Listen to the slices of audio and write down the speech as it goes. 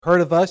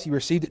heard of us, you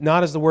received it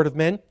not as the word of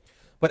men,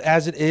 but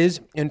as it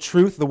is in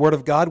truth the word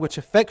of God, which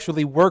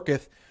effectually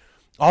worketh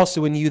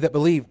also in you that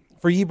believe.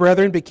 For ye,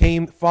 brethren,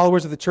 became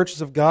followers of the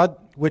churches of God,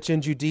 which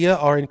in Judea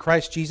are in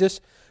Christ Jesus.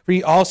 For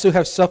ye also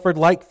have suffered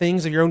like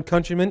things of your own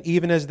countrymen,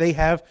 even as they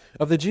have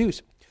of the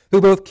Jews,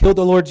 who both killed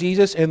the Lord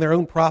Jesus and their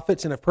own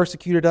prophets, and have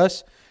persecuted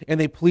us, and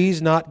they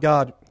please not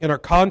God, and are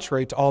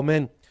contrary to all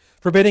men,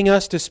 forbidding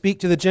us to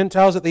speak to the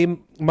Gentiles, that they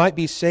might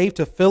be saved,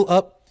 to fill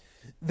up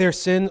their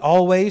sin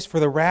always, for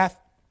the wrath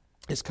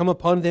is come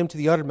upon them to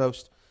the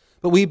uttermost.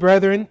 But we,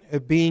 brethren,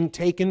 being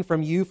taken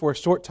from you for a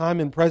short time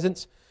in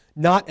presence,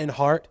 not in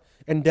heart,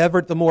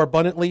 endeavored the more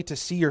abundantly to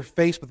see your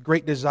face with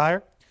great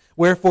desire.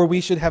 Wherefore we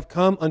should have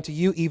come unto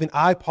you, even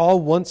I,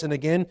 Paul, once and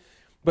again,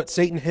 but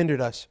Satan hindered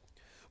us.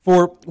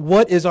 For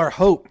what is our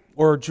hope,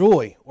 or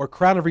joy, or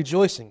crown of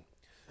rejoicing?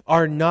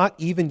 Are not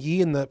even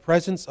ye in the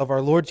presence of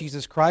our Lord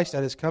Jesus Christ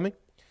at His coming?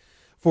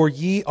 For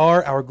ye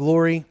are our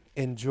glory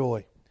and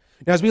joy.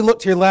 Now, as we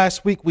looked here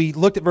last week, we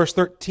looked at verse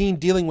 13,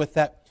 dealing with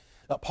that.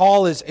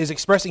 Paul is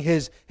expressing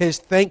his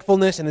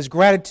thankfulness and his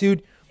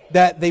gratitude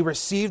that they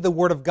received the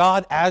Word of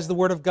God as the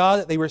Word of God,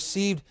 that they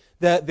received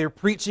their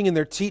preaching and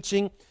their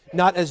teaching,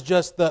 not as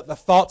just the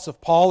thoughts of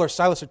Paul or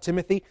Silas or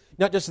Timothy,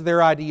 not just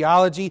their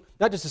ideology,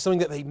 not just as something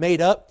that they made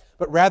up,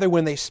 but rather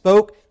when they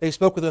spoke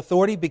with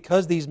authority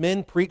because these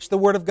men preached the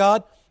Word of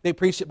God. They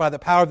preached it by the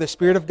power of the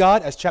Spirit of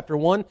God, as chapter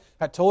 1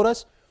 had told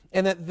us.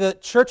 And that the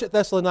church at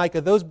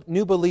Thessalonica, those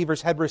new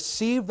believers, had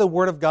received the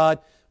Word of God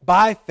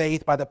by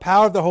faith, by the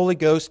power of the Holy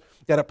Ghost,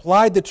 that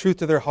applied the truth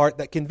to their heart,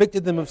 that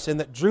convicted them of sin,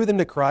 that drew them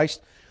to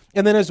Christ.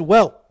 And then as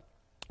well,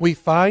 we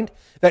find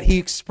that he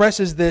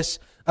expresses this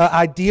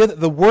idea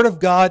that the Word of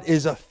God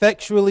is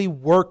effectually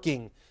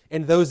working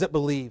in those that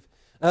believe.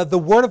 The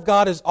Word of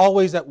God is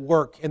always at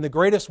work, and the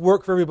greatest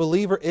work for every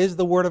believer is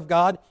the Word of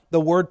God. The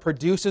Word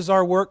produces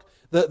our work.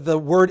 The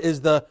Word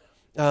is the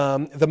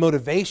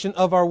motivation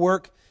of our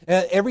work.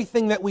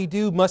 Everything that we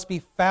do must be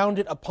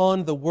founded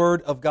upon the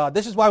Word of God.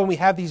 This is why when we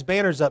have these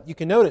banners up, you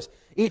can notice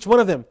each one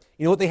of them,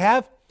 you know what they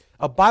have?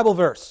 A Bible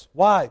verse.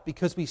 Why?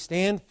 Because we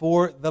stand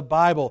for the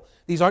Bible.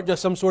 These aren't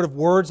just some sort of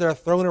words that are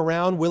thrown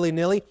around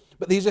willy-nilly,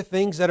 but these are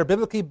things that are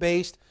biblically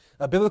based,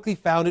 biblically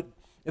founded,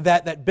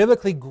 that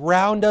biblically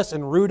ground us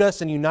and root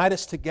us and unite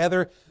us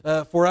together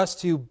for us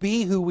to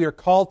be who we are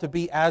called to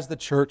be as the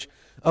church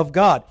of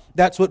God.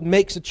 That's what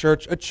makes a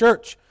church a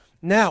church.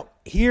 Now,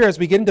 here as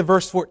we get into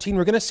verse 14,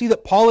 we're going to see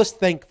that Paul is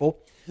thankful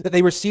that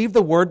they received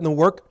the Word, and the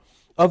work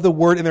of the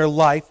Word in their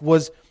life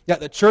was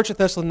that the church at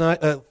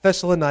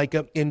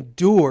Thessalonica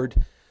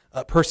endured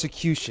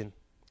persecution.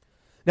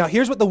 Now,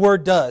 here's what the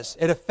Word does.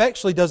 It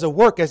effectually does a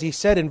work, as he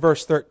said in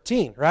verse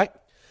 13, right?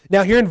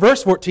 Now, here in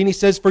verse 14, he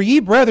says, For ye,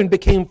 brethren,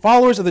 became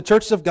followers of the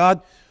churches of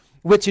God,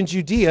 which in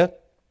Judea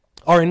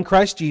are in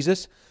Christ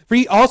Jesus. For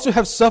ye also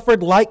have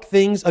suffered like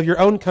things of your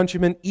own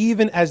countrymen,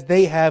 even as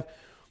they have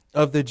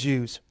of the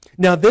Jews.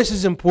 Now, this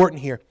is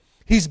important here.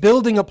 He's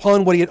building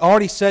upon what he had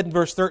already said in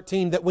verse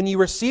 13, that when you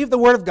receive the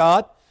Word of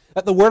God,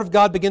 that the Word of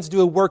God begins to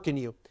do a work in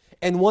you.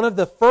 And one of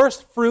the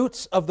first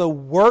fruits of the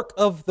work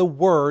of the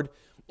Word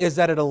is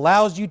that it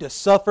allows you to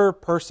suffer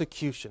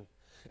persecution.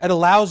 It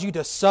allows you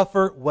to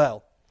suffer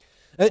well.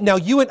 Now,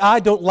 you and I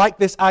don't like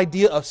this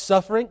idea of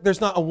suffering.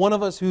 There's not a one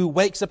of us who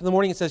wakes up in the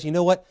morning and says, you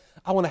know what,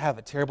 I want to have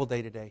a terrible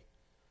day today.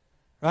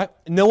 Right?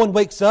 No one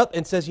wakes up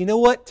and says, you know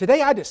what,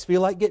 today I just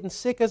feel like getting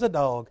sick as a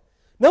dog.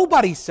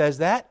 Nobody says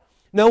that.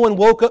 No one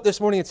woke up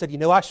this morning and said, you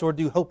know, I sure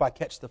do hope I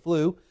catch the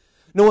flu.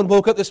 No one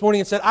woke up this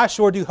morning and said, I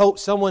sure do hope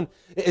someone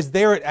is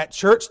there at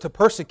church to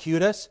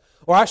persecute us.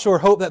 Or I sure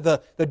hope that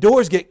the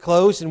doors get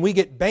closed and we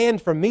get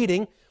banned from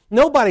meeting.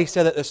 Nobody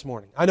said that this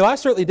morning. I know I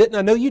certainly didn't.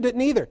 I know you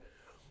didn't either.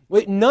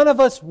 None of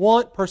us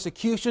want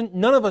persecution.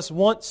 None of us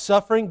want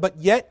suffering. But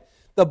yet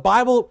the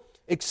Bible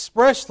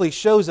expressly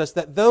shows us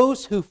that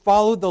those who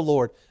follow the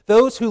Lord,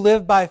 those who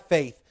live by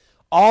faith,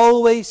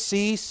 always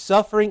see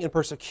suffering and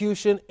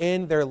persecution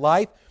in their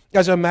life.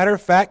 As a matter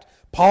of fact,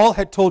 Paul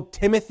had told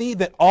Timothy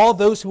that all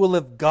those who will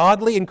live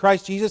godly in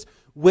Christ Jesus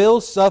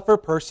will suffer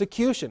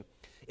persecution.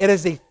 It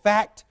is a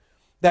fact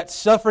that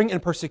suffering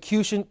and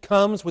persecution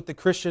comes with the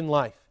Christian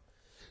life.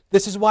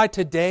 This is why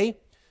today,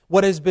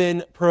 what has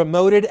been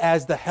promoted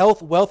as the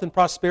health, wealth, and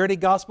prosperity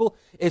gospel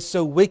is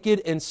so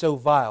wicked and so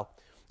vile.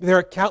 There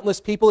are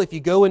countless people, if you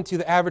go into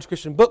the average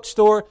Christian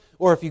bookstore,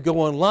 or if you go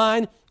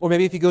online, or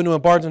maybe if you go into a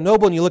Barnes &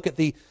 Noble and you look at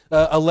the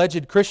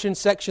alleged Christian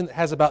section that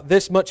has about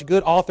this much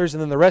good authors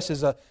and then the rest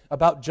is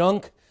about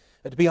junk.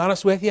 To be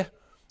honest with you,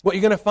 what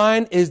you're going to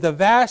find is the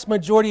vast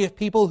majority of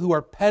people who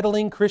are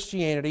peddling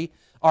Christianity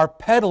are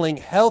peddling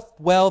health,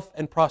 wealth,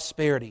 and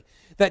prosperity.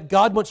 That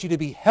God wants you to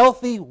be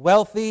healthy,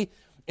 wealthy,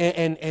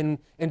 and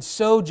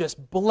so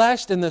just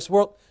blessed in this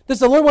world. Does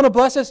the Lord want to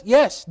bless us?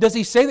 Yes. Does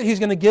He say that He's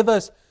going to give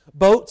us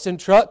boats and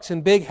trucks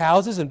and big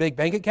houses and big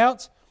bank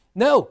accounts?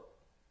 No.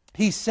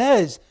 He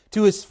says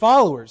to His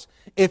followers,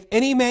 if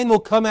any man will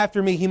come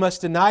after me, he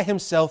must deny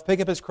himself, pick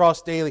up his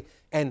cross daily,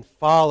 and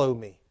follow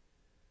me.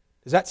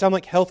 Does that sound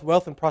like health,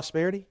 wealth, and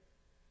prosperity?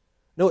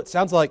 No, it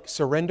sounds like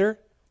surrender,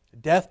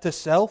 death to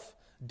self,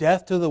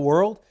 death to the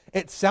world,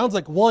 It sounds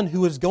like one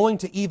who is going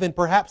to even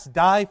perhaps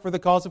die for the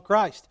cause of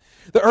Christ.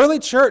 The early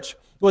church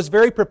was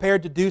very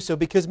prepared to do so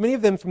because many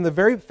of them from the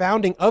very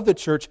founding of the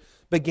church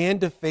began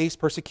to face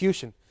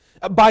persecution.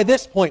 By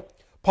this point,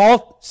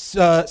 Paul,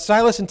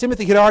 Silas, and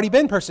Timothy had already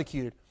been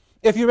persecuted.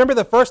 If you remember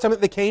the first time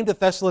that they came to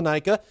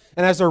Thessalonica,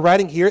 and as they're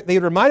writing here, they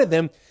reminded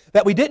them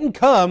that we didn't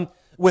come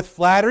with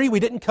flattery, we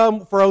didn't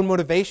come for our own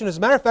motivation. As a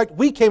matter of fact,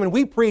 we came and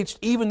we preached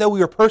even though we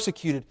were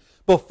persecuted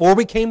before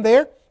we came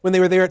there, when they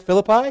were there at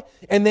Philippi,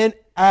 and then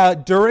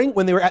during,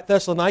 when they were at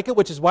Thessalonica,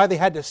 which is why they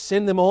had to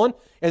send them on,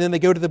 and then they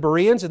go to the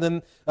Bereans, and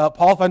then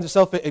Paul finds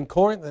himself in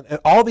Corinth, and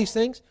all these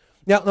things.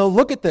 Now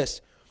look at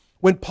this.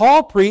 When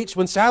Paul preached,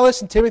 when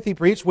Silas and Timothy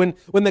preached, when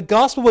the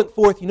gospel went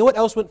forth, you know what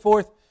else went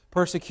forth?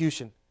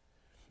 Persecution.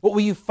 What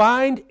you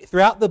find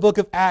throughout the book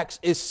of Acts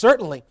is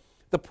certainly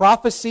the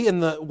prophecy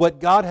and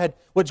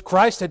what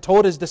Christ had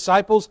told his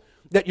disciples,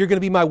 that you're going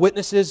to be my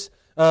witnesses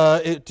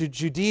to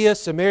Judea,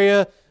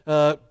 Samaria,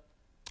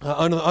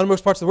 on the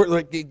uttermost parts of the world.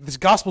 Like, this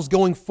gospel's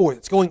going forth.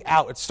 It's going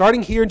out. It's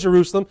starting here in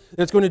Jerusalem, and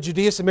it's going to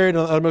Judea, Samaria, and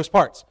the uttermost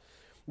parts.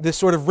 This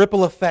sort of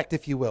ripple effect,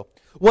 if you will.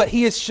 What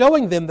he is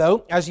showing them,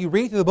 though, as you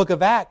read through the book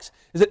of Acts,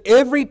 is that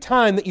every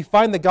time that you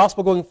find the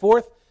gospel going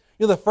forth,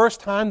 you know the first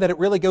time that it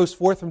really goes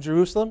forth from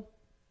Jerusalem?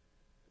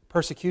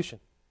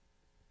 Persecution.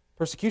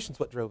 Persecution's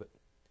what drove it.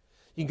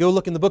 You can go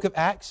look in the book of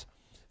Acts.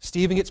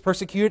 Stephen gets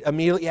persecuted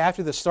immediately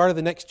after the start of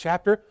the next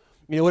chapter.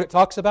 You know what it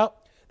talks about?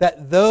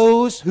 That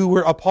those who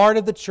were a part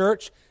of the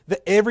church,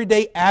 the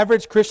everyday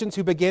average Christians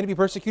who began to be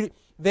persecuted,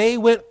 they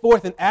went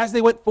forth, and as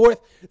they went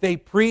forth, they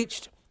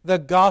preached the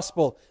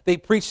gospel. They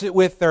preached it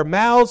with their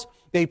mouths.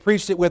 They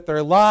preached it with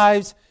their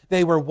lives.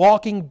 They were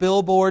walking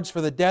billboards for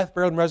the death,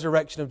 burial, and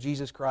resurrection of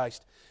Jesus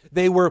Christ.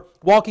 They were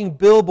walking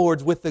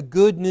billboards with the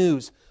good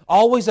news,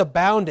 always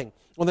abounding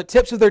on the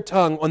tips of their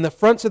tongue, on the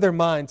fronts of their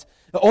minds,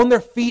 on their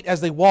feet as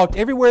they walked,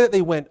 everywhere that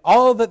they went.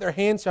 All that their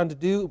hands found to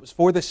do was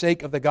for the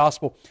sake of the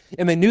gospel.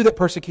 And they knew that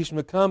persecution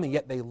would come, and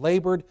yet they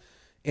labored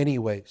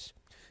anyways.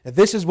 And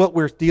this is what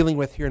we're dealing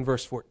with here in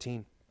verse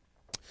 14.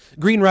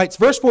 Green writes,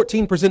 verse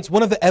 14 presents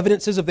one of the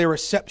evidences of their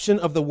reception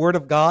of the Word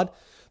of God,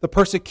 the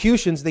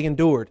persecutions they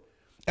endured.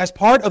 As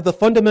part of the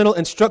fundamental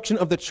instruction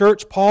of the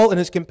church, Paul and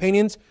his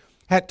companions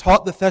had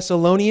taught the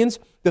Thessalonians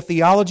the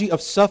theology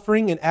of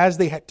suffering, and as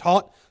they had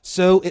taught,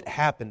 so it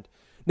happened.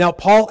 Now,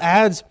 Paul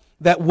adds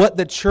that what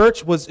the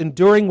church was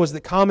enduring was the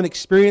common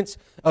experience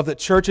of the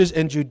churches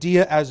in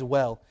Judea as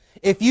well.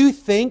 If you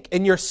think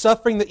in your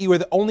suffering that you are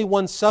the only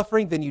one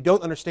suffering, then you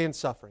don't understand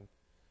suffering.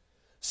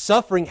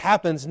 Suffering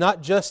happens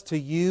not just to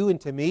you and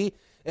to me.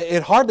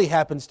 It hardly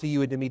happens to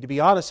you and to me, to be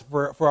honest,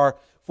 for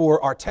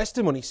our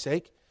testimony's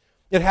sake.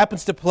 It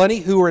happens to plenty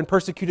who are in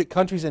persecuted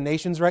countries and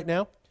nations right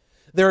now.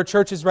 There are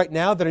churches right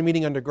now that are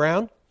meeting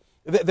underground.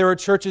 There are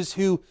churches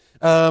who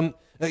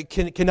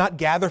cannot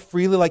gather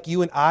freely like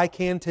you and I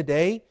can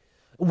today.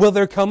 Will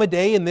there come a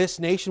day in this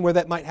nation where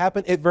that might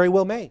happen? It very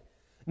well may.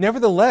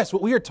 Nevertheless,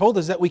 what we are told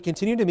is that we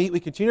continue to meet, we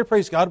continue to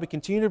praise God, we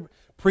continue to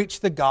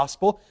preach the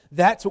gospel.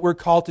 That's what we're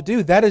called to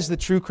do. That is the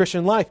true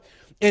Christian life.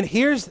 And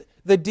here's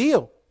the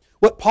deal.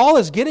 What Paul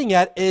is getting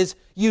at is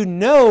you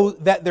know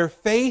that their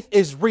faith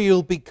is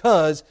real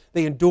because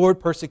they endured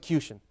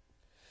persecution.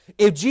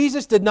 If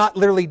Jesus did not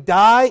literally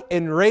die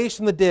and raise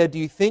from the dead, do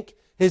you think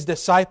his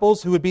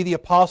disciples, who would be the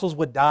apostles,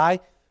 would die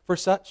for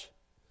such?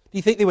 Do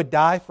you think they would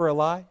die for a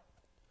lie?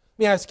 Let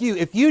me ask you,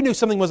 if you knew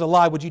something was a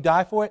lie, would you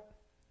die for it?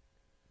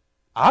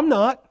 I'm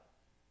not.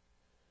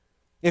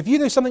 If you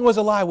knew something was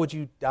a lie, would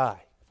you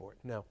die for it?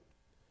 No.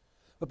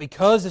 But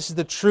because this is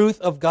the truth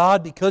of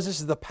God, because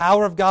this is the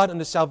power of God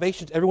unto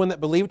salvation to everyone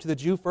that believeth, to the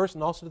Jew first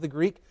and also to the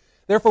Greek,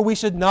 therefore we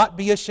should not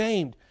be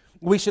ashamed.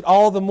 We should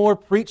all the more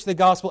preach the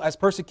gospel as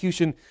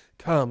persecution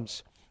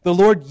comes. The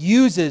Lord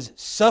uses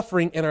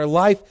suffering in our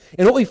life,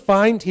 and what we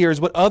find here is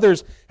what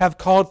others have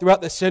called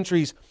throughout the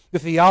centuries the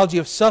theology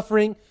of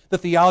suffering, the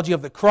theology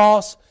of the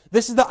cross.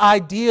 This is the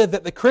idea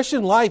that the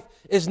Christian life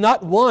is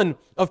not one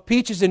of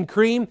peaches and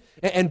cream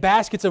and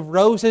baskets of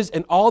roses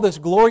and all this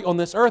glory on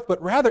this earth,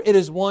 but rather it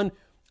is one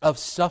of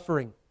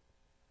suffering.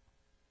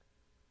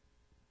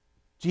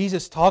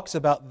 Jesus talks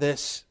about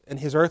this in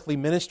his earthly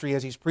ministry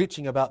as he's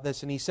preaching about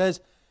this, and he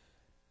says,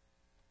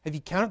 have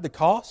you counted the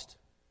cost?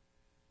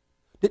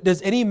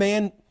 Does any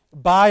man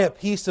buy a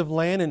piece of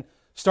land and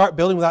start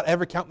building without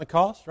ever counting the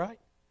cost, right?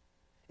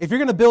 If you're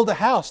going to build a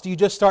house, do you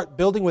just start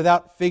building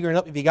without figuring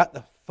out if you got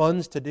the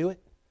funds to do it?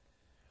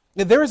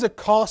 Now, there is a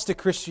cost to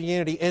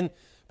Christianity, and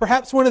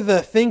perhaps one of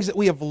the things that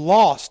we have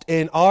lost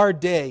in our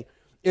day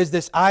is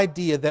this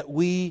idea that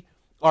we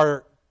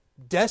are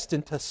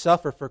destined to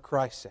suffer for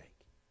Christ's sake.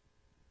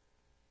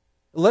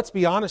 Let's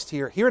be honest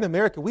here. Here in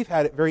America, we've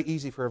had it very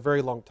easy for a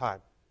very long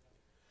time.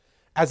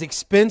 As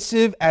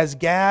expensive as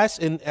gas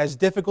and as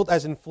difficult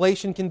as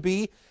inflation can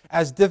be,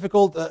 as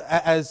difficult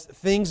as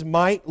things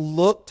might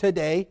look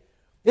today,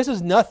 this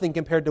is nothing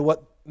compared to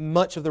what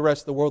much of the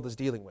rest of the world is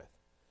dealing with.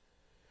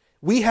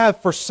 We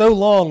have for so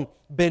long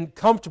been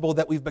comfortable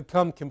that we've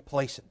become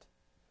complacent.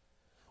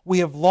 We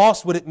have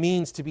lost what it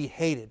means to be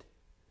hated.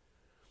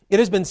 It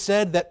has been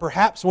said that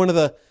perhaps one of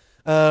the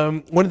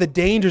One of the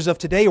dangers of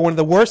today, or one of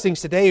the worst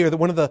things today, or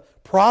one of the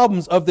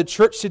problems of the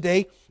church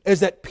today, is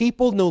that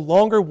people no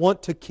longer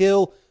want to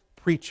kill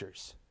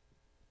preachers.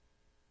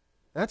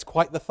 That's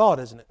quite the thought,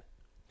 isn't it?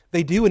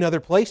 They do in other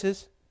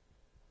places.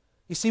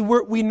 You see,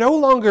 we no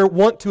longer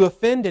want to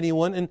offend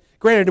anyone, and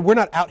granted, we're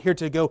not out here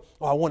to go,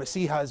 oh, I want to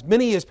see how as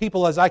many as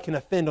people as I can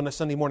offend on a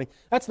Sunday morning.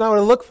 That's not what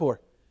I look for.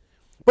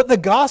 But the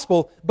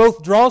gospel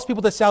both draws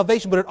people to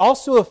salvation, but it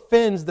also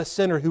offends the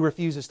sinner who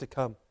refuses to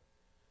come.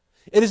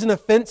 It is an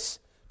offense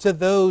to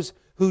those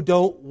who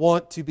don't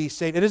want to be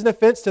saved. It is an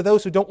offense to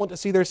those who don't want to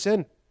see their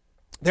sin.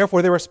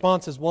 Therefore, their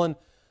response is one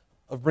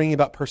of bringing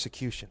about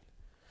persecution.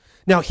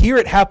 Now, here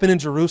it happened in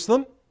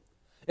Jerusalem.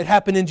 It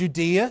happened in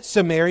Judea,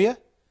 Samaria,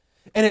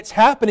 and it's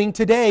happening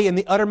today in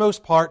the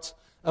uttermost parts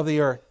of the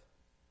earth.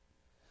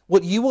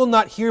 What you will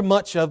not hear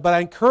much of, but I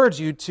encourage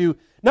you to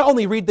not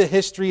only read the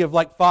history of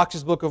like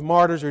Fox's Book of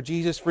Martyrs or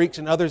Jesus Freaks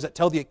and others that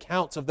tell the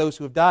accounts of those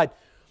who have died,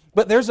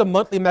 but there's a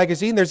monthly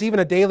magazine, there's even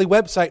a daily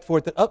website for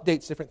it that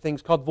updates different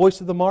things called Voice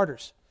of the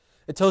Martyrs.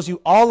 It tells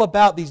you all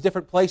about these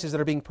different places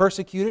that are being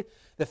persecuted,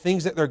 the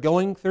things that they're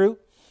going through.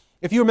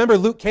 If you remember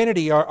Luke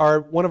Kennedy,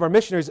 one of our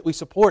missionaries that we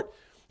support,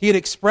 he had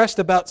expressed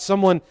about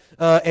someone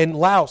in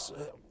Laos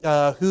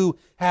who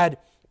had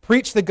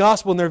preached the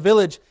gospel in their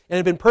village and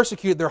had been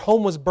persecuted. Their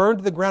home was burned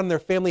to the ground and their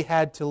family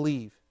had to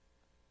leave.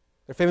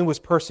 Their family was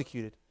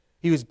persecuted.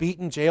 He was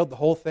beaten, jailed, the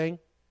whole thing.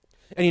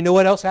 And you know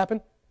what else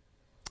happened?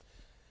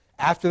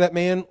 After that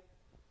man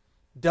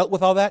dealt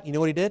with all that, you know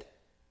what he did?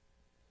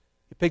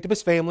 He picked up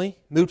his family,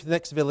 moved to the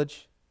next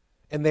village,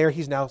 and there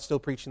he's now still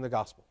preaching the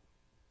gospel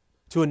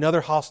to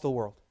another hostile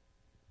world.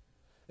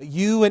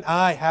 You and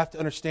I have to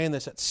understand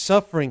this, that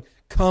suffering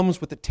comes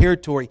with the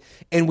territory.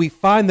 And we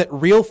find that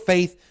real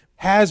faith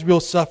has real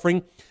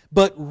suffering,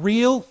 but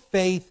real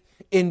faith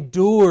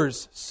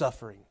endures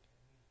suffering.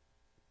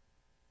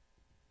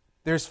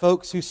 There's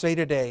folks who say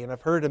today, and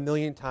I've heard it a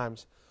million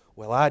times,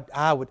 well,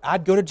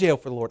 I'd go to jail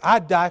for the Lord.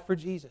 I'd die for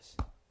Jesus.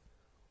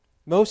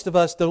 Most of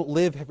us don't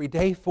live every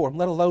day for Him,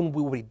 let alone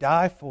will we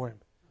die for Him.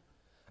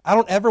 I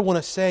don't ever want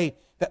to say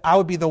that I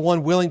would be the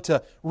one willing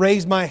to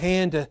raise my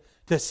hand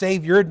to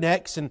save your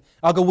necks, and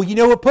I'll go, well, you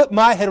know what, put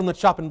my head on the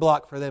chopping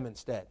block for them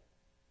instead.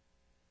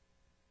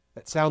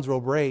 That sounds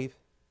real brave.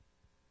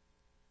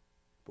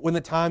 But when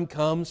the time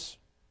comes,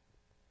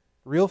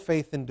 real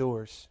faith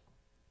endures.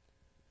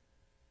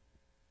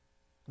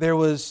 There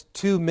was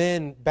two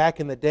men back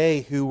in the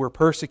day who were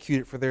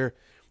persecuted for their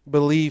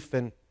belief,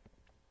 and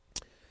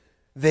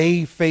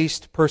they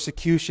faced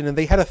persecution. And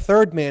they had a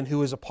third man who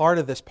was a part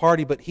of this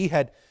party, but he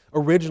had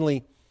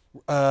originally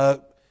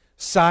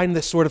signed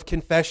this sort of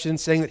confession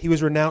saying that he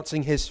was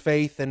renouncing his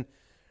faith. And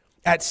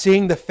at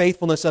seeing the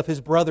faithfulness of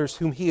his brothers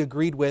whom he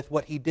agreed with,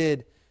 what he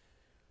did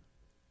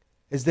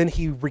is then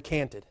he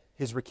recanted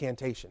his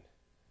recantation.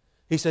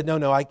 He said,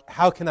 no,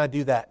 how can I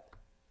do that?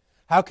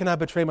 How can I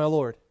betray my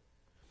Lord?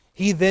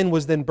 He then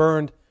was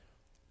burned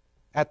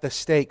at the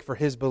stake for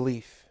his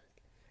belief.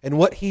 And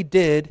what he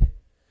did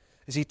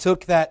is he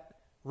took that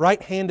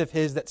right hand of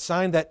his that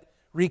signed that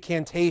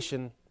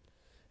recantation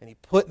and he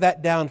put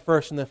that down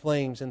first in the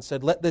flames and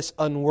said, let this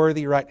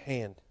unworthy right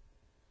hand,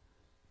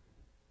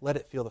 let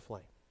it feel the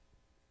flame.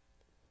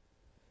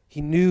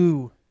 He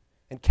knew,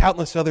 and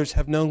countless others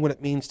have known what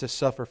it means to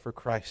suffer for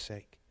Christ's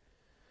sake.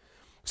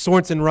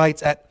 Sorensen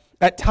writes,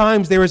 at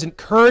times there is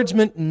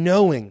encouragement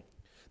knowing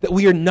that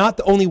we are not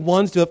the only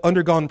ones to have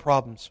undergone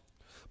problems.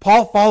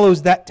 Paul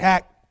follows that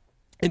tack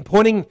in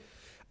pointing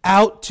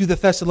out to the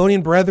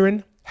Thessalonian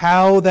brethren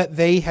how that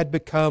they had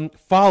become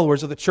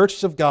followers of the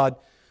churches of God,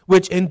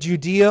 which in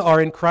Judea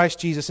are in Christ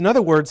Jesus. In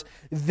other words,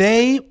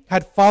 they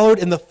had followed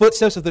in the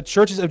footsteps of the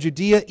churches of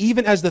Judea,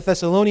 even as the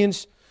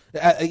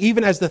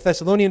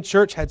Thessalonian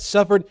church had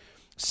suffered,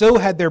 so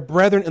had their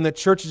brethren in the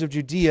churches of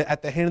Judea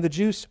at the hand of the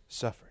Jews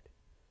suffered.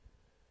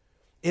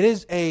 It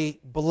is a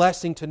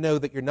blessing to know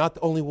that you're not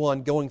the only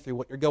one going through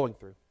what you're going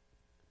through.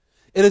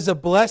 It is a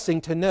blessing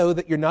to know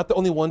that you're not the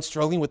only one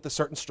struggling with the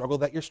certain struggle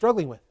that you're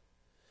struggling with.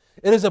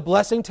 It is a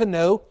blessing to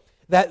know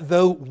that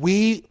though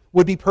we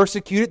would be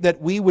persecuted, that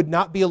we would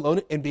not be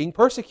alone in being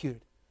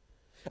persecuted.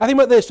 I think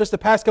about this, just the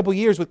past couple of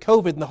years with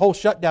COVID and the whole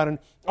shutdown and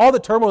all the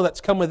turmoil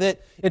that's come with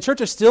it, and church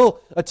is still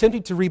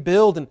attempting to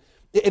rebuild, and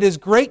it is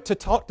great to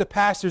talk to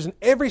pastors, and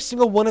every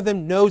single one of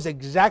them knows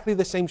exactly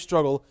the same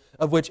struggle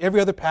of which every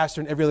other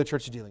pastor and every other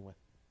church is dealing with.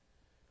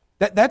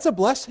 That's a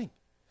blessing.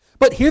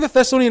 But here the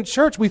Thessalonian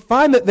church, we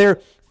find that their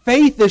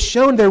faith is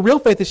shown, their real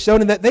faith is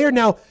shown, and that they are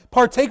now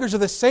partakers of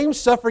the same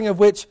suffering of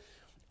which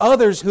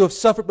others who have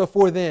suffered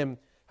before them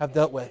have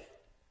dealt with.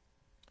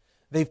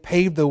 They've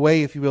paved the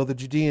way, if you will, the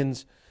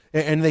Judeans,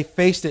 and they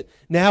faced it.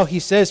 Now he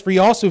says, for ye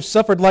also have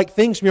suffered like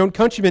things from your own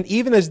countrymen,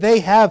 even as they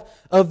have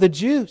of the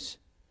Jews.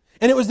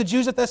 And it was the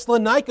Jews at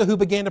Thessalonica who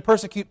began to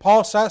persecute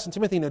Paul, Silas, and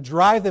Timothy and to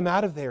drive them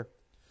out of there.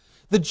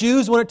 The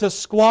Jews wanted to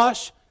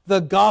squash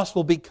the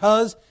gospel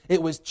because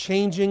it was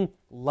changing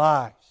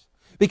lives.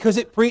 Because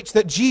it preached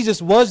that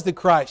Jesus was the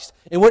Christ.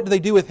 And what did they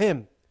do with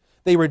Him?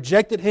 They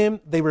rejected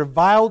Him, they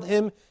reviled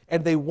Him,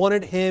 and they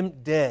wanted Him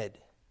dead.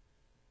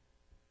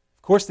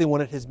 Of course they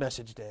wanted his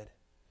message dead.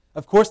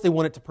 Of course they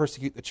wanted to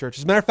persecute the church.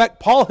 As a matter of fact,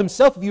 Paul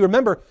himself, if you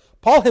remember,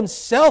 Paul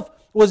himself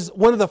was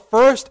one of the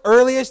first,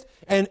 earliest,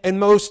 and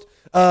most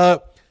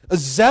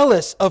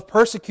zealous of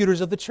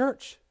persecutors of the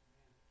church.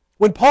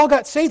 When Paul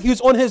got saved, he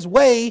was on his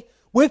way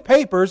with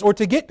papers, or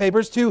to get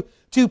papers, to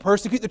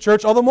persecute the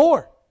church all the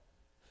more.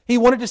 He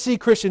wanted to see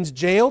Christians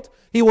jailed.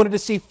 He wanted to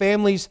see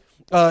families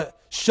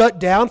shut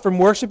down from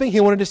worshiping.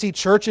 He wanted to see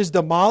churches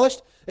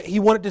demolished. He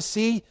wanted to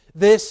see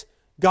this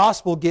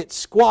gospel get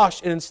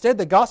squashed. And instead,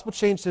 the gospel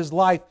changed his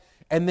life.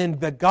 And then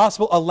the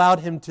gospel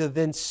allowed him to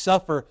then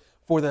suffer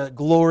for the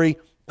glory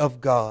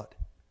of God.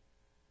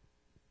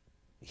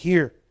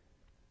 Here,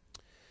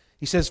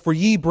 he says, "For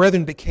ye,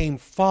 brethren, became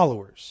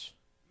followers."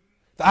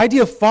 The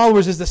idea of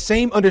followers is the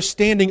same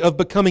understanding of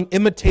becoming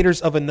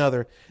imitators of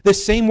another.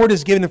 This same word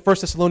is given in 1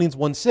 Thessalonians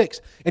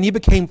 1:6. "And ye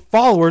became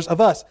followers of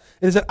us."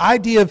 It is an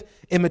idea of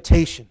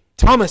imitation.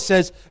 Thomas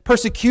says,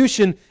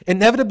 persecution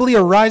inevitably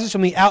arises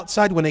from the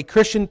outside when a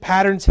Christian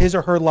patterns his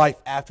or her life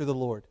after the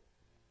Lord.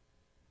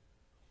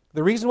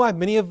 The reason why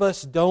many of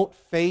us don't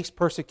face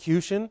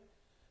persecution,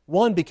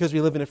 one, because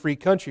we live in a free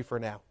country for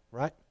now,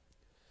 right?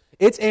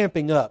 It's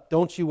amping up,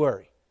 don't you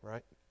worry,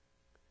 right?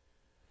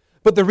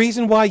 But the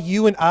reason why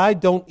you and I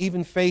don't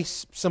even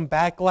face some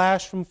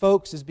backlash from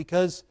folks is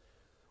because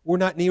we're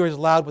not near as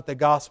loud with the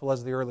gospel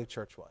as the early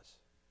church was,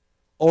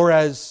 or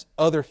as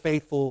other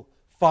faithful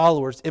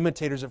followers,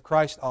 imitators of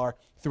Christ are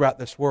throughout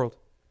this world.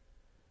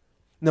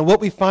 Now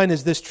what we find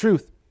is this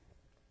truth,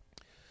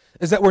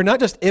 is that we're not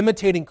just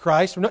imitating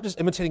Christ, we're not just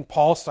imitating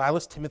Paul,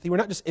 Silas, Timothy, we're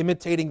not just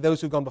imitating those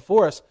who've gone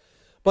before us,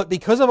 but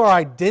because of our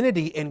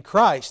identity in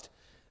Christ,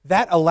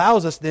 that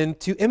allows us then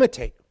to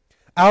imitate.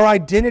 Our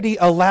identity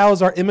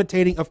allows our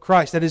imitating of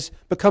Christ. That is,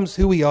 becomes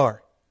who we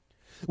are.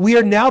 We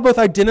are now both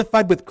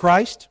identified with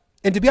Christ,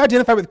 and to be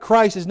identified with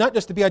Christ is not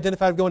just to be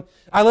identified with going,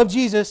 I love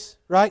Jesus,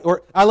 right?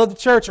 Or I love the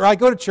church, or I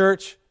go to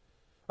church.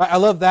 Right? I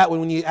love that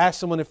when you ask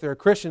someone if they're a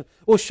Christian.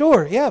 Well,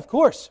 sure, yeah, of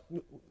course.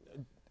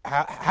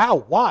 How?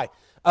 Why?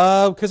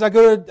 Because I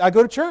go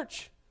to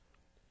church.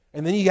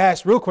 And then you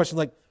ask real questions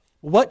like,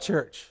 what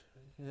church?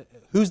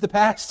 Who's the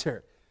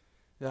pastor?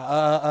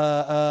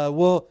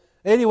 Well,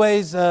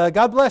 anyways,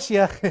 God bless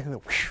you.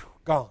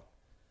 Gone.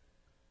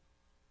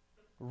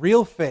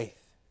 Real faith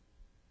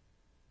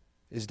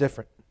is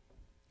different.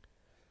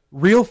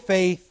 Real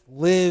faith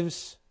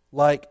lives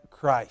like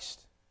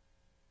Christ.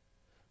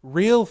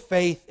 Real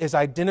faith is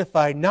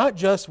identified not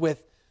just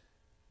with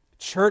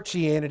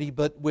churchianity,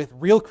 but with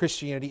real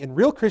Christianity. And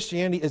real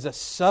Christianity is a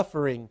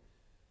suffering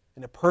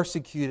and a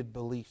persecuted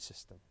belief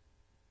system.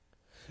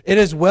 It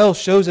as well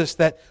shows us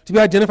that to be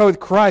identified with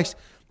Christ,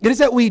 it is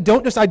that we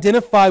don't just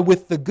identify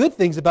with the good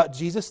things about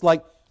Jesus,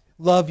 like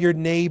love your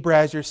neighbor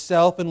as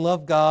yourself and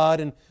love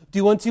God and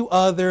do unto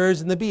others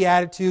and the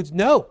Beatitudes.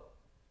 No.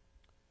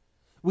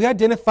 We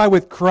identify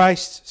with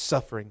Christ's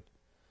suffering,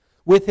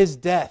 with His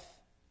death,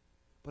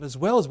 but as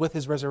well as with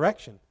His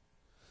resurrection.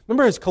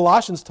 Remember, as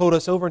Colossians told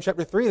us over in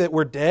chapter 3, that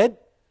we're dead,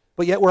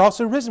 but yet we're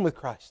also risen with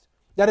Christ.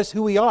 That is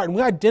who we are. And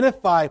we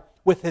identify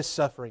with His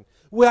suffering.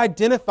 We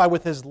identify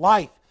with His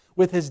life,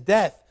 with His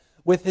death,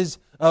 with His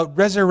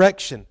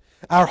resurrection.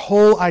 Our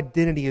whole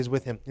identity is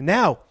with Him. And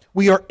now,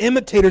 we are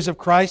imitators of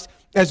Christ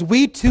as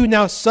we too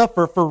now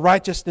suffer for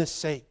righteousness'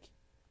 sake.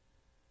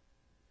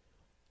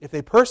 If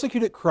they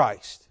persecuted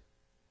Christ,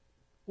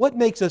 what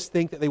makes us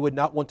think that they would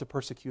not want to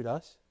persecute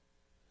us?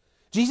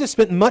 Jesus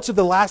spent much of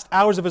the last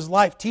hours of His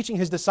life teaching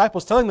His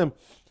disciples, telling them,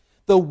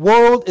 the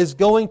world is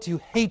going to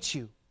hate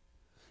you.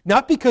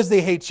 Not because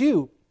they hate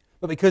you,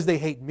 but because they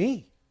hate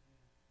me.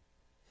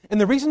 And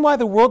the reason why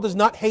the world does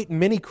not hate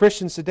many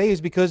Christians today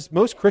is because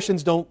most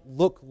Christians don't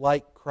look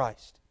like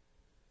Christ.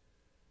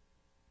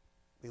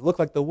 They look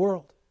like the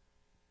world.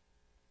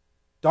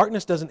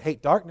 Darkness doesn't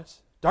hate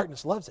darkness.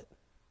 Darkness loves it.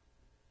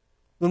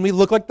 When we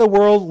look like the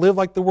world, live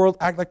like the world,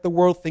 act like the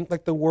world, think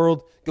like the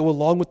world, go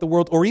along with the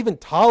world, or even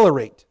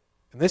tolerate,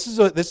 and this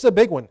is a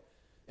big one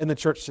in the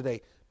church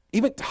today,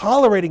 even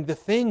tolerating the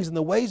things and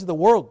the ways of the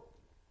world,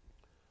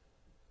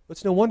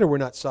 it's no wonder we're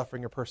not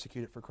suffering or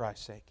persecuted for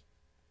Christ's sake.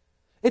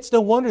 It's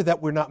no wonder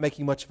that we're not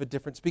making much of a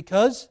difference,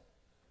 because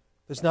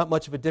there's not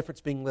much of a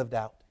difference being lived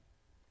out.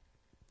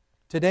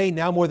 Today,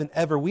 now more than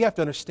ever, we have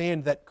to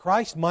understand that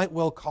Christ might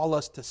well call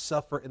us to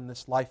suffer in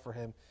this life for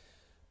Him,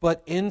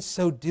 but in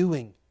so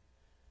doing,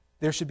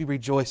 there should be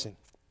rejoicing.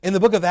 In the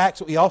book of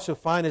Acts, what we also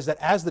find is that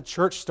as the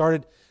church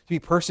started to be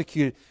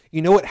persecuted,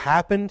 you know what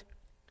happened?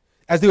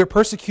 As they were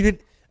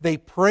persecuted, they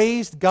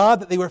praised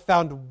God that they were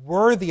found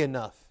worthy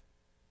enough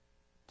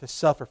to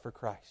suffer for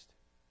Christ.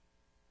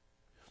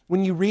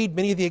 When you read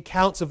many of the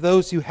accounts of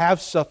those who have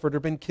suffered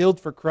or been killed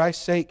for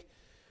Christ's sake,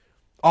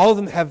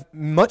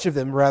 much of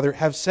them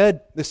have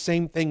said the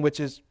same thing, which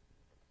is,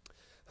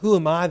 who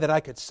am I that I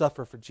could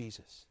suffer for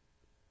Jesus?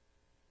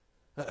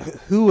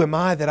 Who am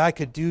I that I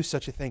could do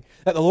such a thing?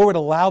 That the Lord would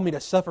allow me to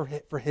suffer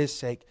for His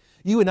sake.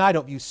 You and I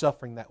don't view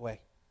suffering that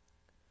way.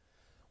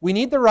 We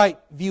need the right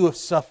view of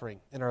suffering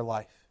in our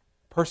life,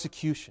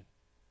 persecution.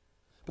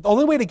 But the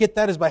only way to get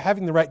that is by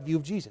having the right view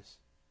of Jesus.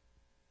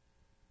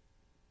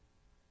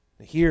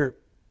 Here,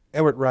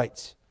 Edward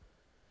writes,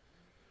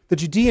 the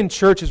Judean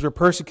churches were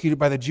persecuted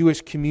by the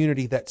Jewish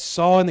community that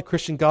saw in the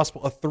Christian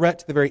gospel a threat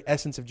to the very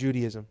essence of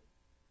Judaism.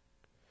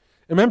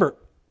 Remember,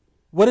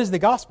 what is the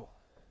gospel?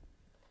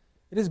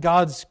 It is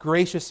God's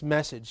gracious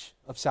message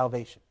of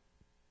salvation.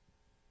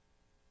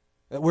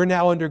 That we're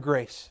now under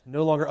grace,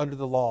 no longer under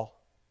the law.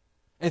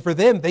 And for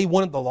them, they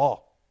wanted the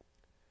law.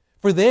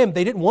 For them,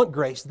 they didn't want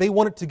grace. They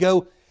wanted to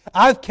go,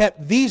 I've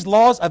kept these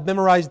laws, I've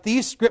memorized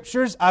these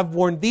scriptures, I've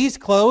worn these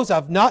clothes,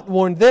 I've not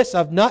worn this,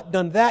 I've not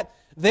done that,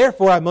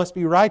 therefore I must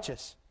be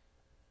righteous.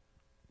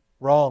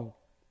 Wrong.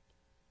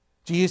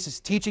 Jesus'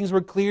 teachings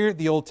were clear.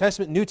 The Old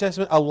Testament, New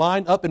Testament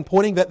align up in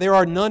pointing that there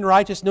are none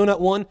righteous, no, not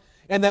one,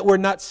 and that we're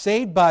not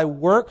saved by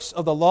works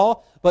of the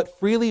law, but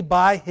freely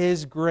by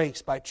His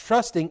grace, by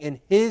trusting in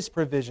His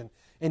provision,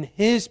 in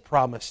His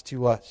promise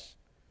to us.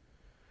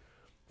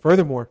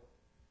 Furthermore,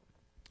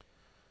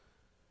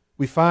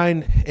 we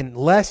find, and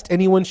lest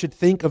anyone should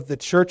think of the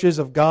churches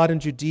of God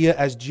in Judea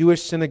as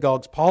Jewish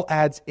synagogues, Paul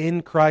adds,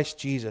 in Christ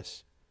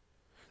Jesus.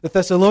 The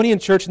Thessalonian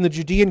church and the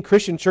Judean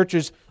Christian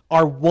churches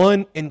are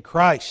one in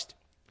Christ.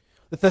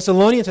 The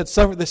Thessalonians had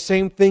suffered the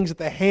same things at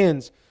the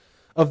hands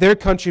of their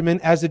countrymen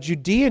as the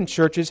Judean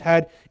churches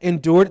had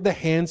endured at the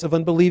hands of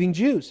unbelieving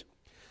Jews.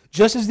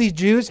 Just as these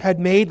Jews had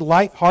made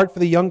life hard for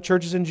the young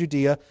churches in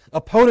Judea,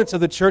 opponents of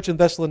the church in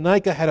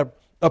Thessalonica had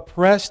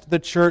oppressed the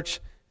church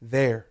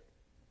there.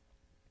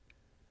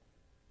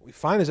 What we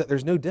find is that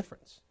there's no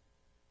difference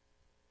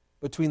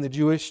between the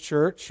Jewish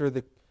church or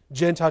the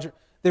Gentile church.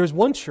 There's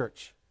one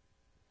church.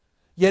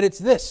 Yet it's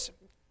this.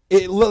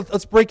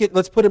 Let's break it.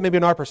 Let's put it maybe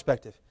in our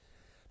perspective.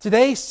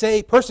 Today,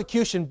 say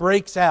persecution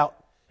breaks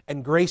out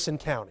in Grayson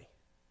County.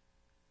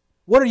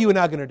 What are you and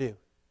I going to do?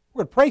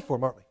 We're going to pray for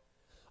them, aren't we?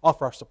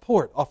 Offer our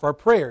support, offer our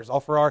prayers,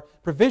 offer our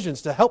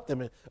provisions to help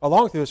them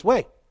along through this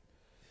way.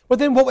 But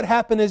then what would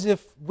happen is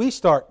if we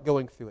start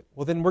going through it,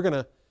 well, then we're going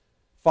to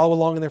follow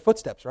along in their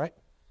footsteps, right?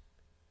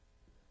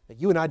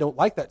 You and I don't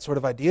like that sort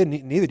of idea,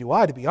 neither do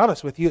I, to be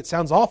honest with you. It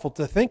sounds awful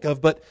to think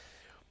of, but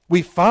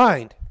we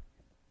find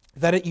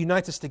that it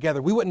unites us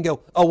together. We wouldn't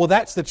go, oh, well,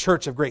 that's the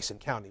Church of Grayson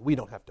County. We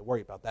don't have to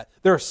worry about that.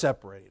 They're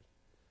separated.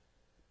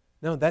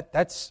 No,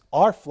 that's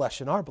our flesh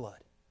and our blood.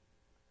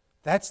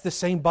 That's the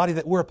same body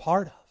that we're a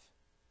part of.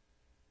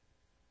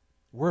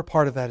 We're a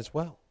part of that as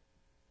well.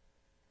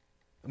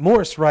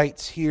 Morris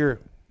writes here,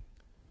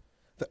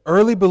 the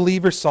early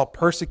believers saw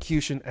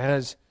persecution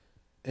as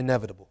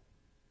inevitable.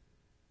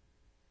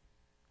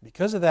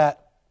 Because of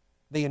that,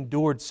 they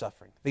endured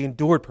suffering. They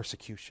endured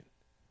persecution.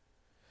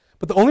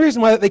 But the only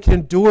reason why they can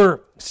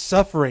endure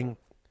suffering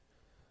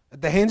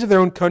at the hands of their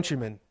own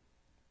countrymen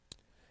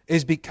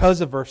is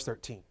because of verse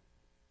 13.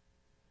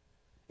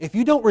 If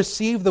you don't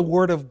receive the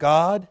Word of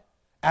God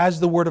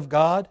as the Word of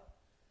God,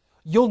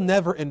 you'll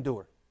never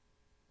endure.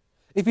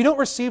 If you don't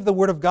receive the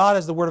Word of God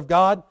as the Word of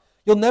God,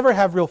 you'll never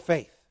have real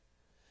faith.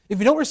 If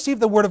you don't receive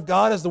the Word of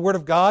God as the Word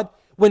of God,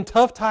 when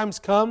tough times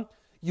come,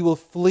 you will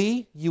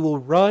flee, you will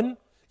run,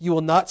 you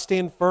will not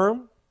stand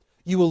firm,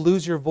 you will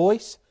lose your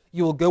voice,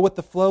 you will go with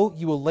the flow,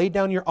 you will lay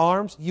down your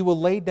arms, you will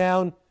lay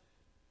down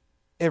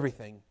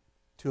everything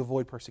to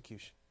avoid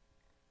persecution.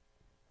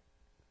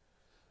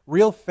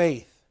 Real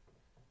faith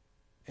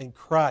in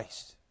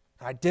Christ,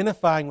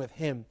 identifying with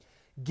Him,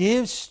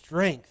 gives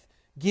strength,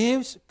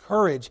 gives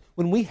courage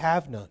when we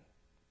have none.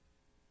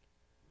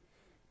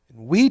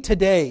 And we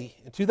today,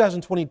 in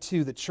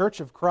 2022, the Church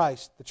of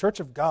Christ, the Church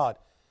of God,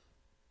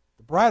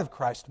 the bride of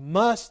Christ,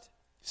 must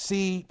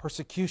see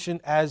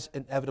persecution as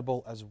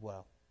inevitable as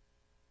well.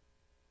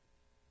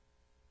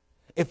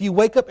 If you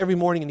wake up every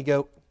morning and you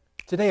go,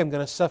 today I'm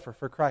going to suffer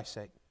for Christ's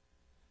sake,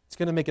 it's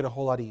going to make it a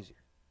whole lot easier.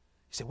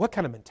 You say, what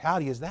kind of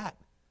mentality is that?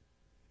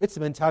 It's the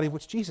mentality of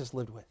which Jesus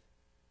lived with.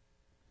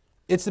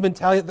 It's the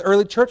mentality that the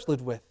early church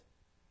lived with.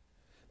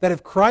 That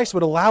if Christ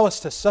would allow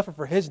us to suffer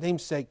for His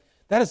name's sake,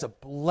 that is a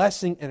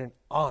blessing and an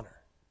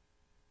honor.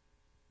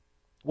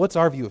 What's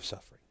our view of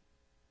suffering?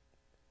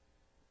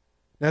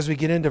 And as we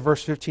get into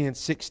verse 15 and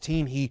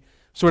 16, he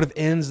sort of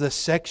ends this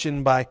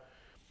section by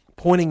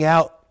pointing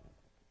out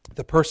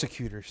the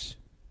persecutors.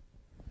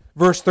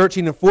 Verse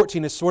 13 and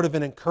 14 is sort of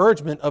an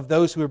encouragement of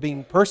those who are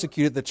being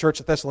persecuted, the church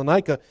at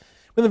Thessalonica.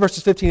 But then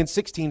verses 15 and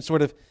 16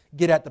 sort of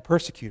get at the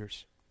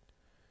persecutors.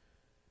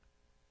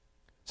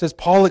 It says,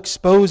 Paul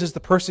exposes the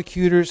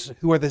persecutors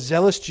who are the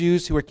zealous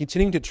Jews who are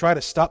continuing to try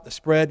to stop the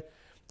spread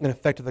and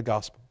effect of the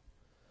gospel.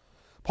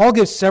 Paul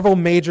gives several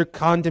major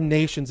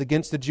condemnations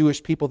against the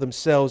Jewish people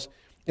themselves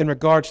in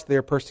regards to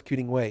their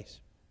persecuting ways.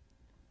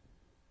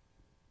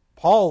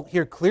 Paul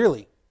here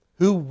clearly,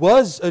 who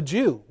was a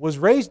Jew, was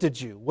raised a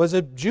Jew, was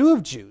a Jew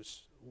of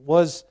Jews,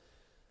 was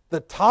the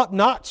top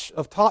notch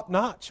of top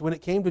notch when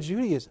it came to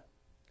Judaism.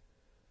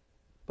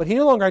 But he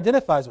no longer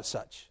identifies with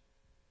such.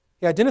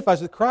 He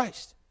identifies with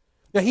Christ.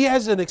 Now he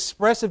has an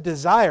expressive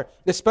desire,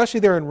 especially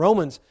there in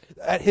Romans,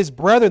 that his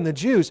brethren, the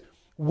Jews,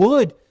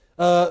 would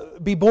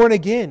be born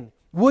again,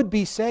 would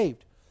be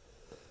saved.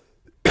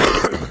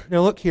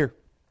 Now look here.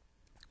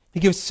 He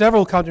gives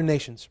several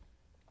condemnations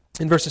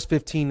in verses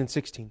 15 and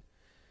 16.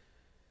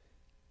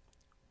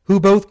 who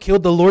both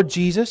killed the Lord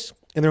Jesus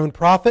and their own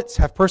prophets,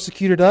 have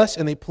persecuted us,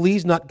 and they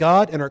please not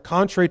God, and are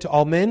contrary to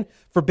all men,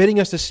 forbidding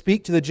us to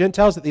speak to the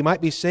Gentiles that they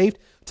might be saved,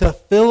 to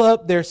fill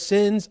up their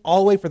sins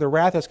always, for the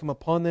wrath has come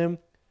upon them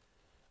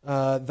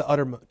to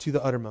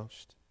the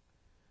uttermost.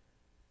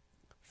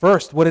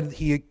 First, what did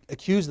he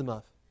accuse them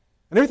of?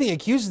 And everything he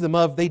accuses them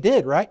of, they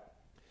did, right?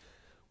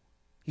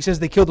 He says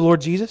they killed the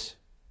Lord Jesus.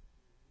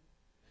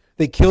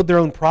 They killed their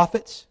own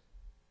prophets.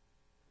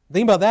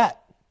 Think about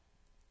that.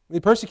 They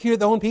persecuted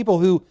their own people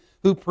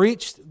who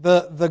preached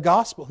the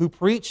gospel, who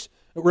preached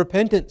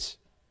repentance.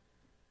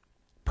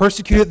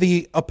 Persecuted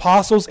the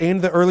apostles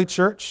and the early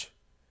church.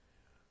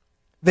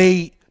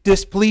 They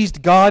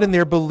displeased God in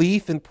their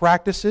belief and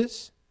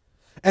practices.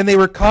 And they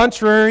were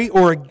contrary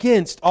or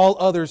against all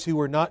others who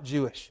were not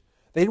Jewish.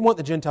 They didn't want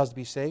the Gentiles to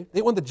be saved. They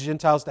didn't want the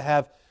Gentiles to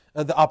have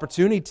the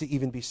opportunity to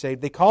even be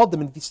saved. They called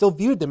them and still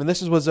viewed them. And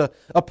this was a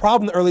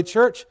problem in the early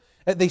church.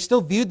 They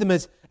still viewed them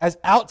as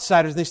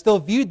outsiders. They still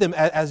viewed them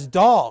as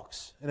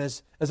dogs and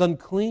as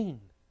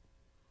unclean.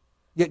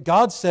 Yet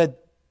God said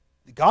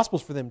the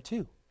gospel's for them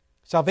too.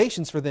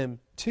 Salvation's for them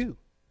too.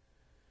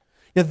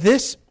 Now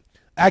this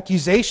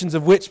accusations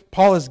of which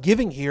Paul is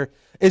giving here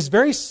is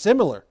very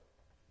similar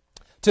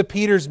to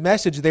Peter's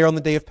message there on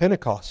the day of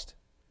Pentecost.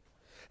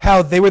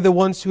 How they were the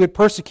ones who had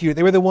persecuted.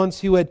 They were the ones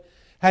who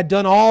had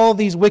done all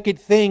these wicked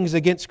things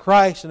against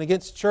Christ and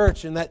against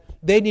church, and that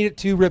they needed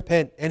to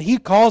repent. And he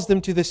calls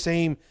them to the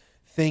same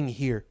thing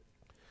here.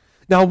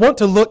 Now I want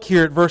to look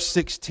here at verse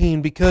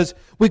 16 because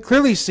we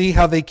clearly see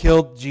how they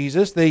killed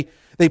Jesus. They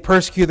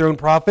persecuted their own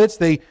prophets.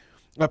 They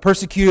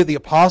persecuted the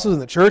apostles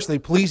and the church. They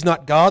pleased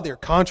not God. They are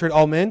contrary to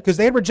all men because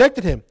they had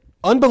rejected Him.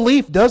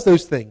 Unbelief does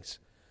those things.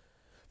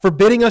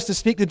 Forbidding us to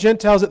speak to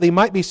Gentiles that they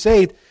might be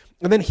saved.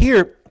 And then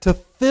here, to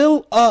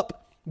fill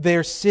up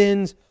their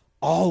sins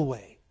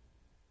always.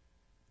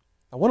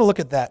 I want to look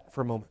at that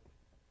for a moment.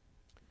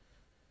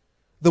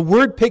 The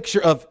word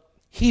picture of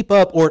heap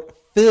up or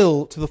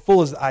fill to the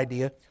full is the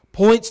idea,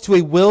 points to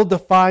a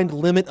well-defined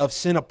limit of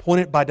sin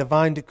appointed by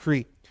divine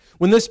decree.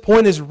 When this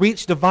point is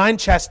reached, divine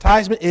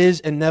chastisement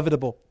is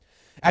inevitable.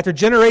 After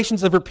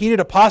generations of repeated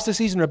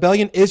apostasies and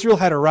rebellion, Israel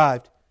had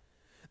arrived.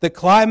 The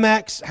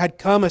climax had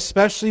come,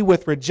 especially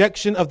with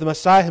rejection of the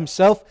Messiah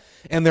himself,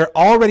 and their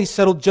already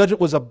settled judgment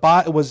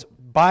was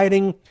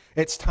biding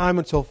its time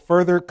until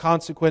further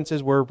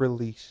consequences were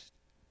released.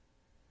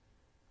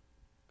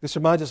 This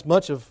reminds us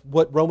much of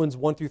what Romans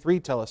 1 through 3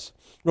 tell us.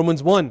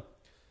 Romans 1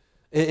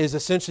 is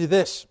essentially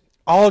this.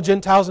 All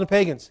Gentiles and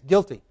pagans,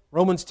 guilty.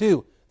 Romans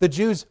 2, the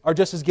Jews are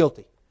just as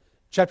guilty.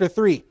 Chapter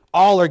 3,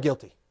 all are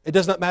guilty. It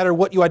does not matter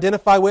what you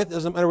identify with. It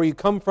doesn't matter where you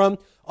come from.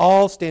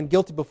 All stand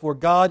guilty before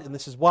God, and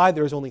this is why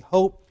there is only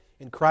hope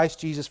in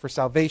Christ Jesus for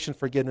salvation,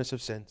 forgiveness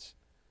of sins.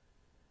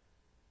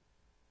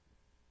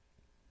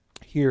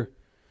 Here,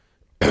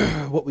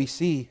 what we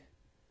see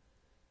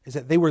is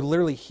that they were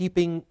literally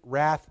heaping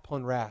wrath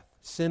upon wrath,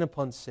 sin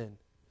upon sin.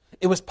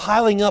 It was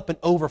piling up and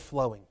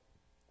overflowing.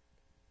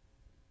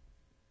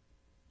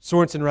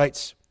 Sorensen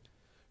writes,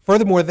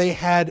 furthermore, they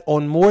had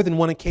on more than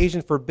one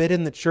occasion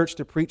forbidden the church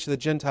to preach to the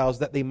Gentiles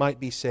that they might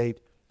be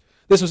saved.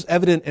 This was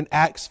evident in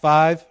Acts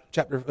 5,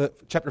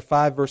 chapter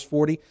 5, verse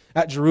 40,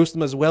 at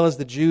Jerusalem, as well as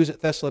the Jews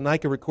at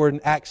Thessalonica,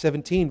 recorded in Acts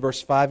 17,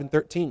 verse 5 and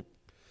 13.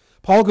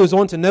 Paul goes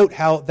on to note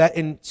how that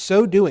in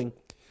so doing,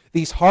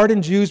 these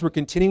hardened Jews were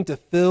continuing to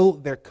fill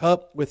their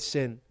cup with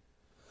sin.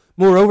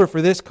 Moreover,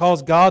 for this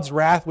cause God's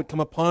wrath would come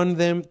upon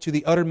them to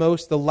the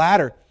uttermost. The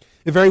latter,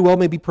 it very well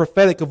may be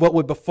prophetic of what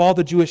would befall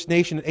the Jewish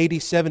nation in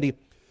AD 70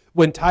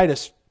 when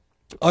Titus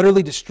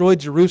utterly destroyed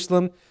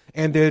Jerusalem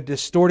and their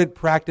distorted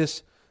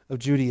practice of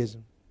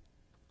Judaism.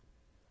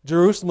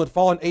 Jerusalem would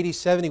fall in AD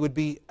 70, would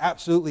be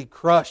absolutely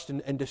crushed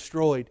and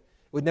destroyed.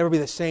 It would never be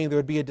the same. There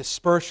would be a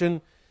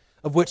dispersion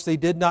of which they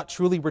did not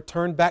truly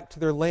return back to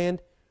their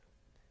land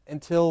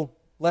until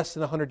less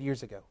than 100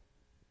 years ago.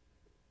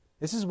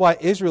 This is why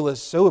Israel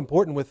is so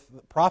important with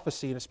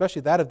prophecy, and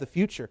especially that of the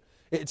future.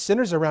 It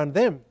centers around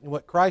them and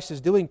what Christ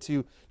is doing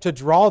to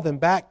draw them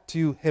back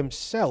to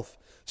Himself,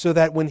 so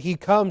that when He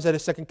comes at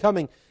His second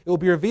coming, it will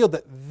be revealed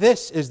that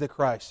this is the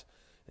Christ.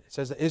 It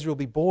says that Israel will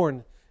be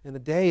born in the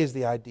day is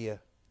the idea.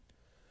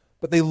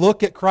 But they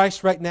look at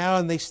Christ right now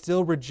and they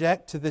still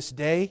reject to this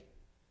day.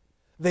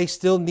 They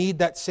still need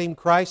that same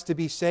Christ to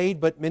be saved,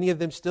 but many of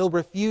them still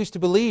refuse to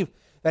believe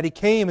that He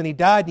came and He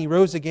died and He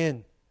rose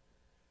again.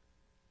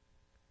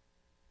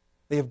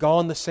 They have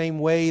gone the same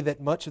way that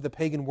much of the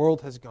pagan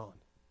world has gone.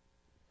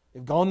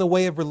 They've gone the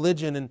way of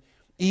religion, and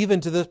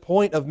even to the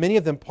point of many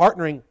of them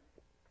partnering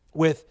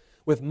with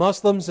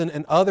Muslims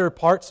and other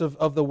parts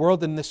of the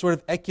world in this sort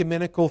of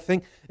ecumenical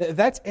thing.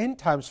 That's end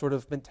time sort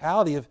of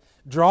mentality of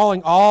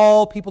drawing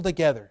all people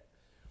together.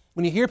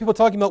 When you hear people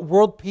talking about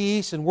world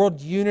peace and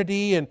world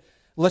unity and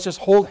let's just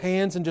hold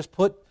hands and just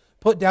put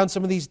down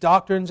some of these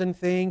doctrines and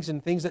things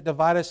that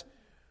divide us,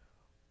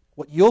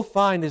 what you'll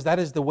find is that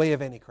is the way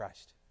of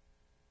Antichrist.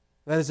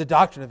 That is the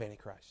doctrine of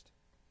Antichrist.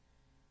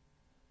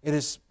 It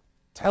is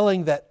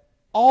telling that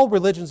all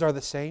religions are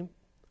the same.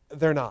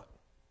 They're not.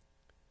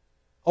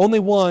 Only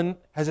one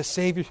has a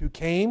Savior who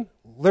came,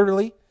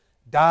 literally,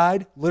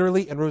 died,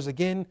 literally, and rose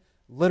again,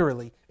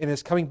 literally, and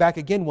is coming back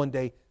again one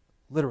day,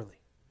 literally.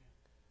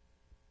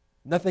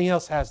 Nothing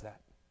else has that.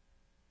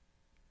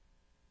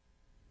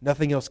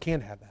 Nothing else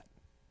can have that.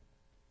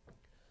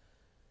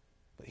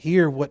 But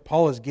here, what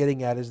Paul is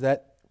getting at is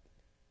that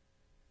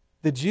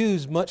the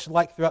Jews, much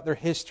like throughout their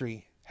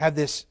history, have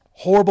this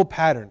horrible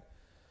pattern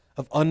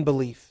of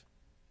unbelief.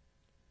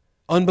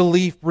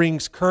 Unbelief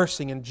brings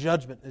cursing and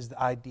judgment is the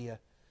idea.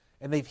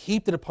 And they've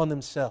heaped it upon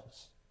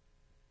themselves.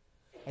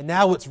 And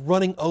now it's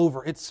running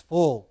over. It's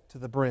full to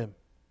the brim.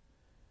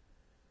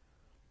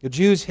 The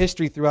Jews'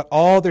 history throughout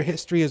all their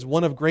history is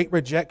one of great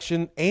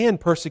rejection and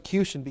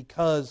persecution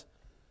because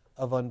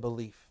of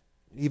unbelief,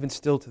 even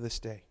still to this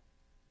day.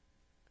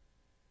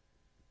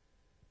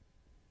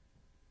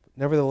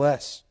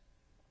 Nevertheless,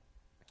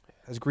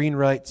 as Green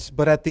writes,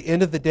 but at the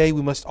end of the day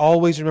we must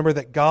always remember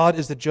that God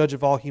is the judge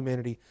of all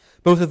humanity,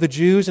 both of the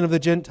Jews and of the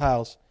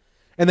Gentiles.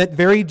 And that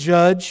very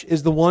judge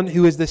is the one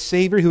who is the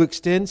Savior who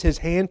extends His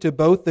hand to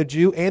both the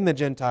Jew and the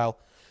Gentile.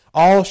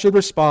 All should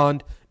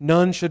respond,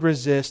 none should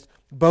resist.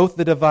 Both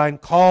the divine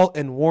call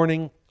and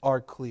warning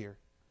are clear.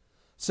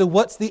 So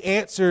what's the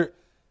answer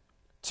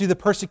to the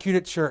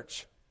persecuted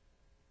church?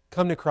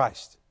 Come to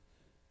Christ.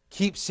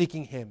 Keep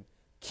seeking Him.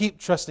 Keep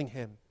trusting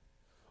Him.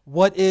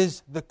 What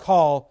is the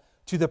call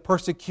to the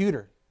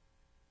persecutor,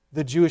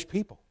 the Jewish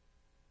people?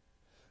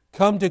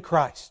 Come to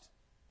Christ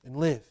and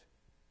live.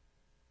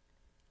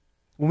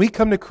 When we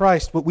come to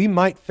Christ, what we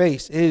might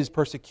face is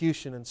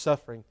persecution and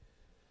suffering,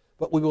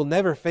 but we will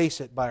never face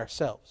it by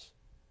ourselves.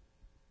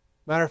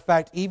 Matter of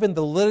fact, even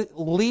the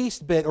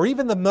least bit, or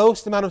even the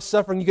most amount of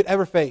suffering you could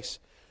ever face,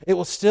 it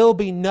will still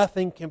be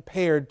nothing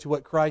compared to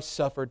what Christ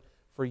suffered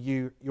for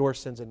you, your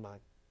sins and mine.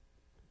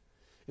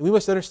 And we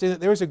must understand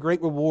that there is a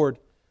great reward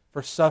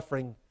for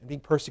suffering and being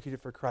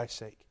persecuted for Christ's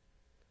sake.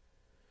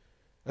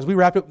 As we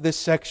wrap up this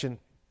section,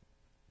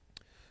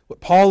 what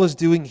Paul is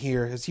doing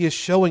here is he is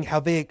showing how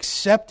they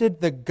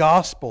accepted the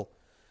gospel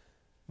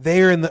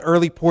there in the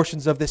early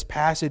portions of this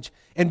passage.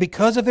 And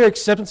because of their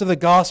acceptance of the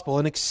gospel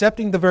and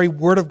accepting the very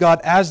Word of God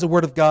as the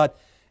Word of God,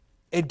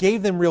 it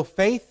gave them real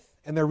faith,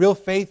 and their real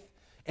faith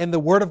and the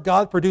Word of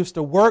God produced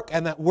a work,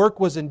 and that work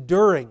was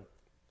enduring,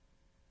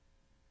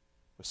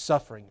 was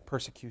suffering,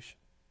 persecution.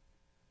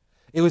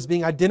 It was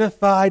being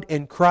identified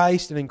in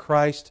Christ and in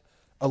Christ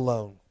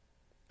alone.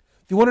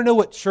 If you want to know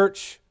what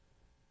church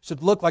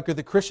should look like, or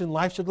the Christian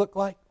life should look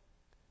like,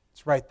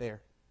 it's right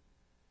there.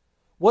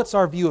 What's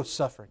our view of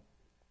suffering?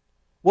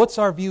 What's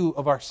our view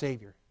of our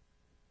Savior?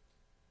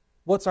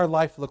 What's our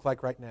life look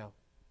like right now?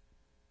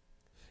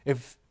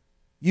 If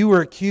you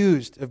were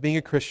accused of being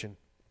a Christian,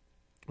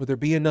 would there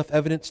be enough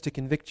evidence to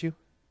convict you?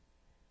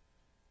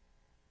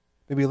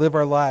 May we live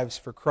our lives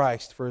for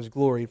Christ, for His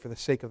glory, and for the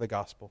sake of the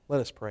gospel.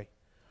 Let us pray.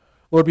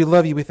 Lord, we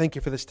love You. We thank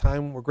You for this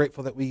time. We're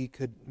grateful that we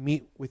could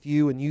meet with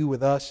You and You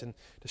with us and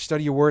to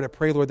study Your Word. I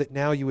pray, Lord, that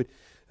now You would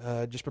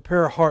just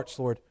prepare our hearts,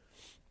 Lord,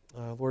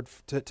 Lord,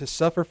 to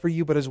suffer for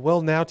You, but as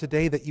well now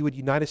today that You would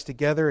unite us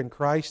together in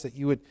Christ, that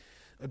You would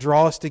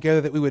draw us together,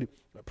 that we would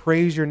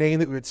praise Your name,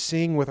 that we would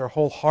sing with our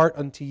whole heart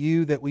unto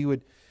You, that we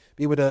would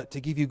be able to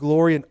give You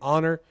glory and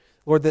honor.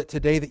 Lord, that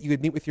today that You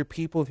would meet with Your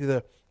people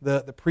through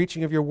the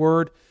preaching of Your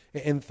Word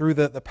and through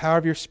the power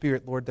of Your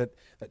Spirit, Lord, that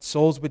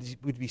souls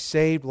would be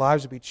saved,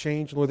 lives would be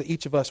changed. Lord, that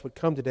each of us would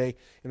come today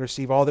and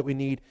receive all that we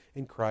need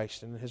in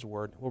Christ and in His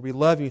Word. Lord, we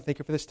love You. Thank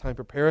You for this time.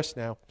 Prepare us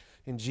now.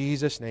 In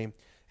Jesus' name,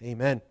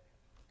 amen.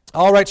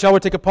 All right, shall we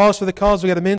take a pause for the calls? We got a minute.